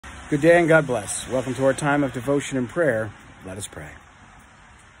Good day and God bless. Welcome to our time of devotion and prayer. Let us pray.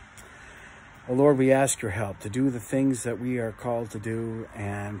 Oh Lord, we ask your help to do the things that we are called to do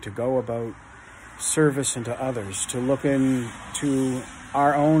and to go about service unto others, to look into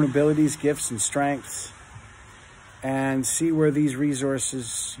our own abilities, gifts, and strengths, and see where these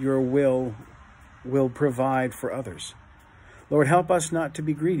resources, your will provide for others. Lord, help us not to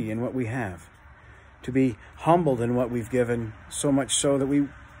be greedy in what we have, to be humbled in what we've given, so much so that we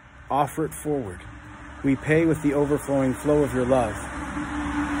offer it forward. We pay with the overflowing flow of your love.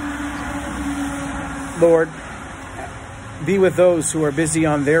 Lord, be with those who are busy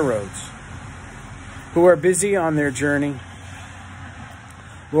on their roads, who are busy on their journey.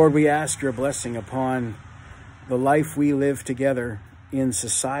 Lord, we ask your blessing upon the life we live together in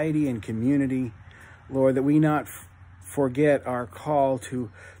society and community. Lord, that we not forget our call to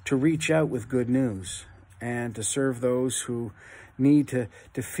reach out with good news and to serve those who need to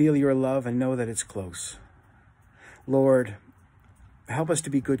feel your love and know that it's close. Lord, help us to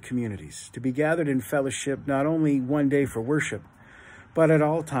be good communities, to be gathered in fellowship, not only one day for worship, but at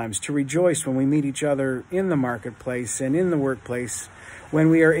all times, to rejoice when we meet each other in the marketplace and in the workplace, when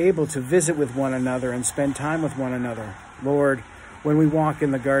we are able to visit with one another and spend time with one another. Lord, when we walk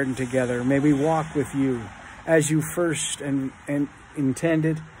in the garden together, may we walk with you as you first and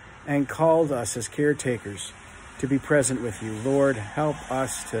intended and called us as caretakers to be present with you. Lord, help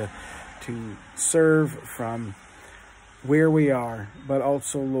us to serve from where we are, but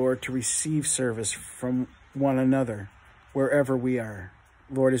also, Lord, to receive service from one another wherever we are.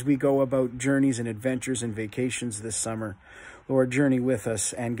 Lord, as we go about journeys and adventures and vacations this summer, Lord, journey with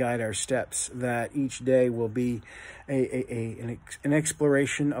us and guide our steps, that each day will be an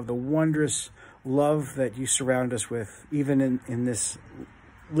exploration of the wondrous love that you surround us with, even in this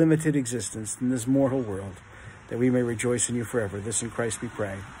limited existence, in this mortal world, that we may rejoice in you forever. This in Christ we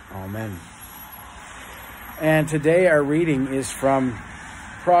pray. Amen. And today our reading is from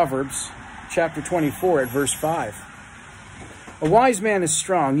Proverbs chapter 24 at verse 5. A wise man is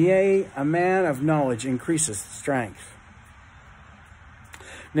strong, yea, a man of knowledge increaseth strength.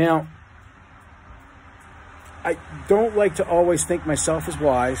 Now, I don't like to always think myself as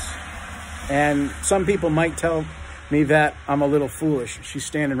wise, and some people might tell me that I'm a little foolish. She's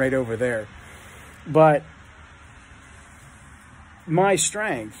standing right over there. But my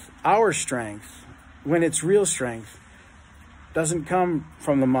strength, our strength, when it's real strength, doesn't come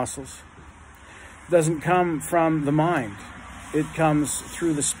from the muscles, doesn't come from the mind. It comes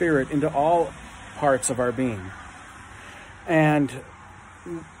through the Spirit into all parts of our being. And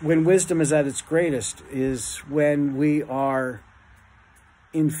when wisdom is at its greatest is when we are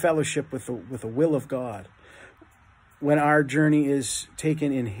in fellowship with the will of God, when our journey is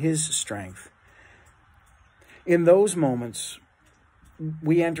taken in his strength. In those moments,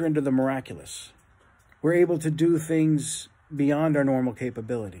 we enter into the miraculous. We're able to do things beyond our normal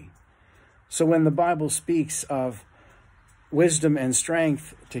capability. So when the Bible speaks of wisdom and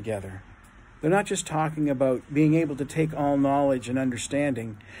strength together, they're not just talking about being able to take all knowledge and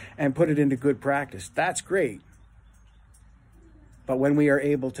understanding and put it into good practice. That's great. But when we are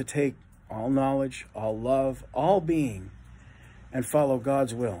able to take all knowledge, all love, all being, and follow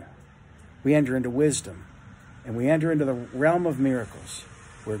God's will, we enter into wisdom, and we enter into the realm of miracles,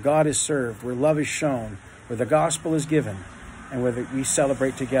 where God is served, where love is shown, where the gospel is given, and where we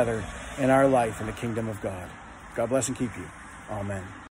celebrate together in our life in the kingdom of God. God bless and keep you. Amen.